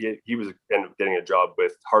pro, he was ended up getting a job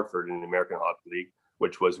with Hartford in the American Hockey League,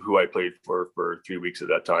 which was who I played for 3 weeks at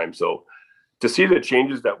that time. So to see the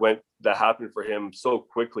changes that happened for him so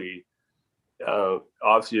quickly,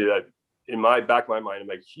 obviously that in my mind, I'm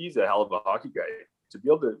like, he's a hell of a hockey guy. To be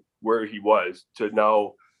able to where he was to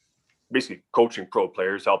now basically coaching pro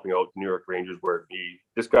players, helping out the New York Rangers, where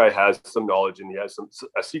this guy has some knowledge and he has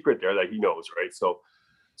a secret there that he knows, right? So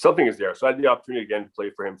something is there. So I had the opportunity again to play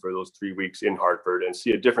for him for those 3 weeks in Hartford and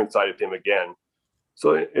see a different side of him again.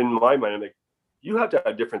 So in my mind, I'm like, you have to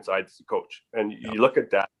have different sides as a coach, and you look at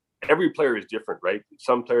that. Every player is different, right?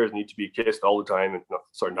 Some players need to be kissed all the time, and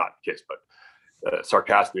not kissed, but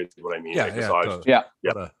sarcastically is what I mean.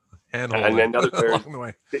 And then other players, along the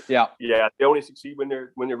way. They only succeed when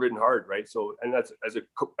they're ridden hard, right? So, and that's as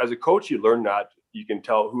a coach, you learn that. You can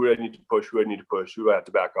tell who I need to push, who I have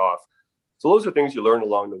to back off. So those are things you learn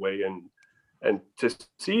along the way, and to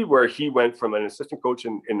see where he went from an assistant coach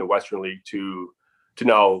in the Western League to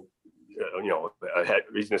now,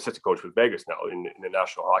 he's an assistant coach with Vegas now in the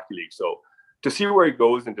National Hockey League. So to see where he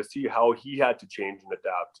goes and to see how he had to change and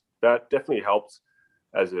adapt, that definitely helps.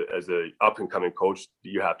 As a up and coming coach,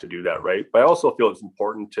 you have to do that, right? But I also feel it's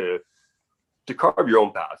important to carve your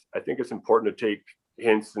own path. I think it's important to take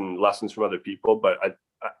hints and lessons from other people, but I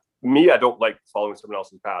don't like following someone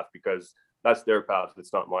else's path because that's their path.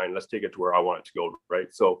 It's not mine. Let's take it to where I want it to go,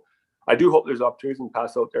 right? So I do hope there's opportunities and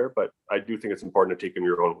paths out there, but I do think it's important to take them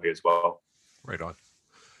your own way as well. Right on.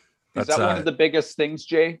 Is that one of the biggest things,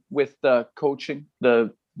 Jay, with the coaching,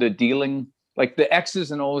 the dealing? Like the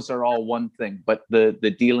X's and O's are all one thing, but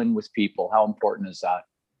the dealing with people, how important is that?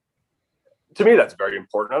 To me, that's very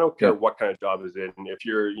important. I don't care what kind of job is it. And if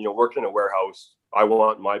you're, working in a warehouse, I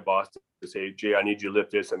want my boss to say, Jay, I need you to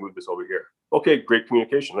lift this and move this over here. Okay, great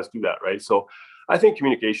communication. Let's do that, right? So I think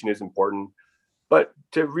communication is important, but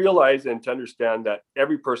to realize and to understand that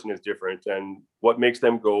every person is different and what makes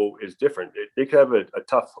them go is different. They could have a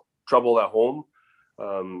tough trouble at home.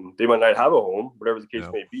 They might not have a home, whatever the case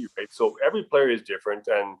may be, right? So every player is different.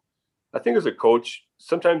 And I think as a coach,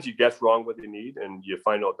 sometimes you guess wrong what they need and you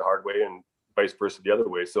find out the hard way, and vice versa the other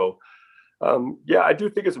way. So I do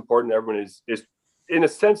think it's important that everyone is in a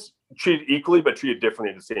sense treated equally, but treated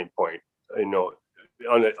differently at the same point.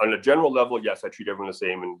 On a general level, yes, I treat everyone the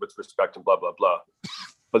same and with respect and blah, blah, blah.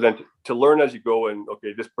 But then to learn as you go, and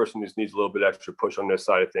okay, this person just needs a little bit extra push on this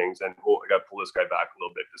side of things, and I got to pull this guy back a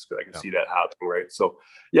little bit just because I can see that happening, right? So,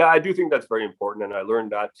 I do think that's very important, and I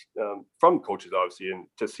learned that from coaches, obviously, and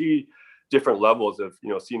to see different levels of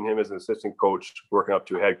seeing him as an assistant coach working up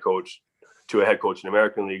to a head coach in the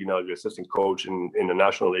American League, now to an assistant coach in the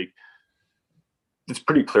National League. It's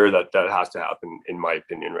pretty clear that has to happen, in my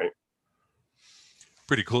opinion, right?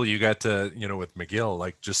 Pretty cool. You got to, with McGill,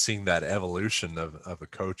 like just seeing that evolution of a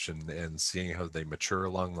coach and seeing how they mature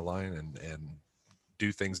along the line and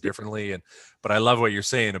do things differently. But I love what you're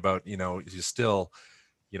saying about, you still,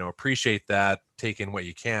 appreciate that, take in what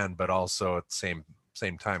you can, but also at the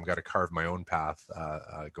same time, got to carve my own path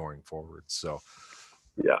going forward. So.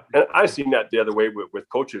 Yeah. And I've seen that the other way with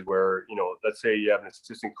coaches where, let's say you have an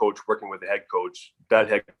assistant coach working with a head coach, that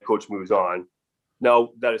head coach moves on.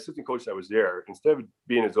 Now, that assistant coach that was there, instead of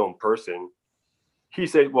being his own person, he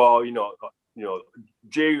said, well,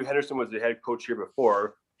 Jay Henderson was the head coach here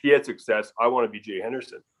before. He had success. I want to be Jay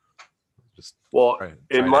Henderson.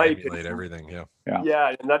 In my opinion, everything,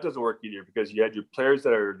 yeah, and that doesn't work either, because you had your players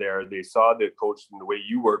that are there. They saw the coach in the way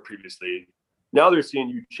you were previously. Now they're seeing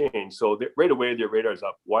you change. So right away, their radar is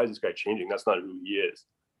up. Why is this guy changing? That's not who he is.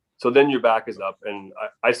 So then your back is up. And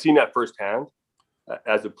I've seen that firsthand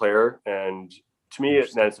as a player. And to me,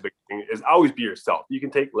 that's the big thing, is always be yourself. You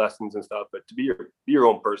can take lessons and stuff, but to be your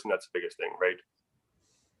own person, that's the biggest thing, right?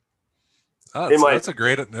 That's a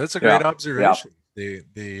great observation.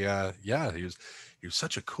 Yeah. He he was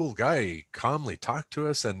such a cool guy. He calmly talked to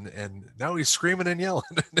us, and now he's screaming and yelling.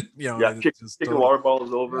 Yeah, kicking total, water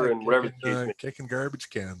bottles over and whatever the case may be. kicking garbage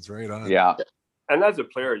cans, right on. Yeah. And as a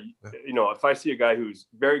player, if I see a guy who's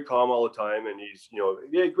very calm all the time and he's,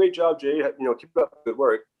 yeah, great job, Jay, keep up the good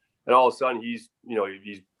work, and all of a sudden he's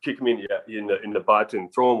kicking me in the butt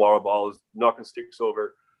and throwing water balls, knocking sticks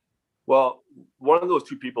over. Well, one of those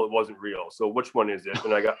two people, it wasn't real. So which one is it?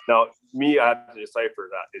 And I have to decipher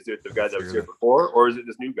that. Is it the guy that was here before, or is it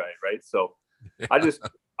this new guy, right? So I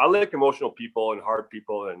like emotional people and hard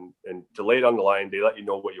people, and to lay it on the line, they let you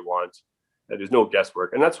know what you want. There's no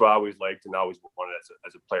guesswork, and that's what I always liked and I always wanted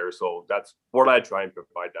as a player. So that's what I try and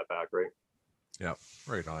provide that back, right? Yeah,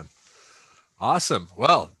 right on. Awesome.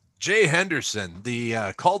 Well, Jay Henderson,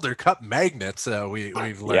 the Calder Cup Magnets,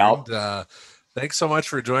 we've learned. Yep. Thanks so much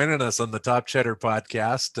for joining us on the Top Cheddar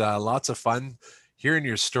podcast. Lots of fun hearing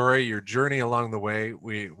your story, your journey along the way.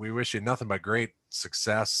 We wish you nothing but great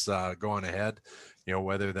success going ahead.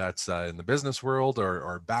 Whether that's in the business world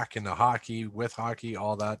or back into hockey, with hockey,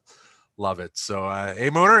 all that. Love it. So,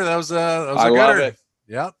 hey, Mooner, that was a I good love one. it.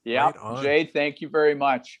 Yep. Yeah. Right, Jay, thank you very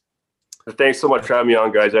much. Thanks so much for having me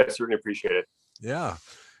on, guys. I certainly appreciate it. Yeah.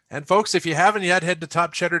 And folks, if you haven't yet, head to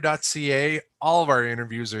topcheddar.ca. All of our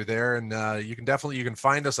interviews are there, and you can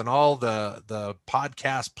find us on all the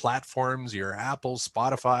podcast platforms, your Apple,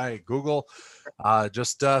 Spotify, Google.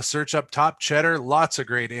 Just search up Top Cheddar. Lots of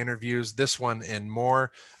great interviews, this one and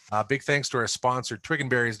more. Big thanks to our sponsor,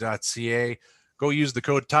 twigandberries.ca. Go use the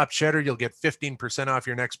code Top Cheddar. You'll get 15% off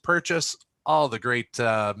your next purchase. All the great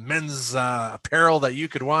men's apparel that you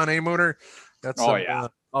could want, Mooner? That's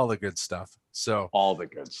all the good stuff. So all the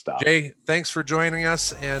good stuff. Jay, thanks for joining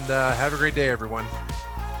us, and have a great day, everyone.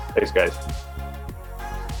 Thanks, guys.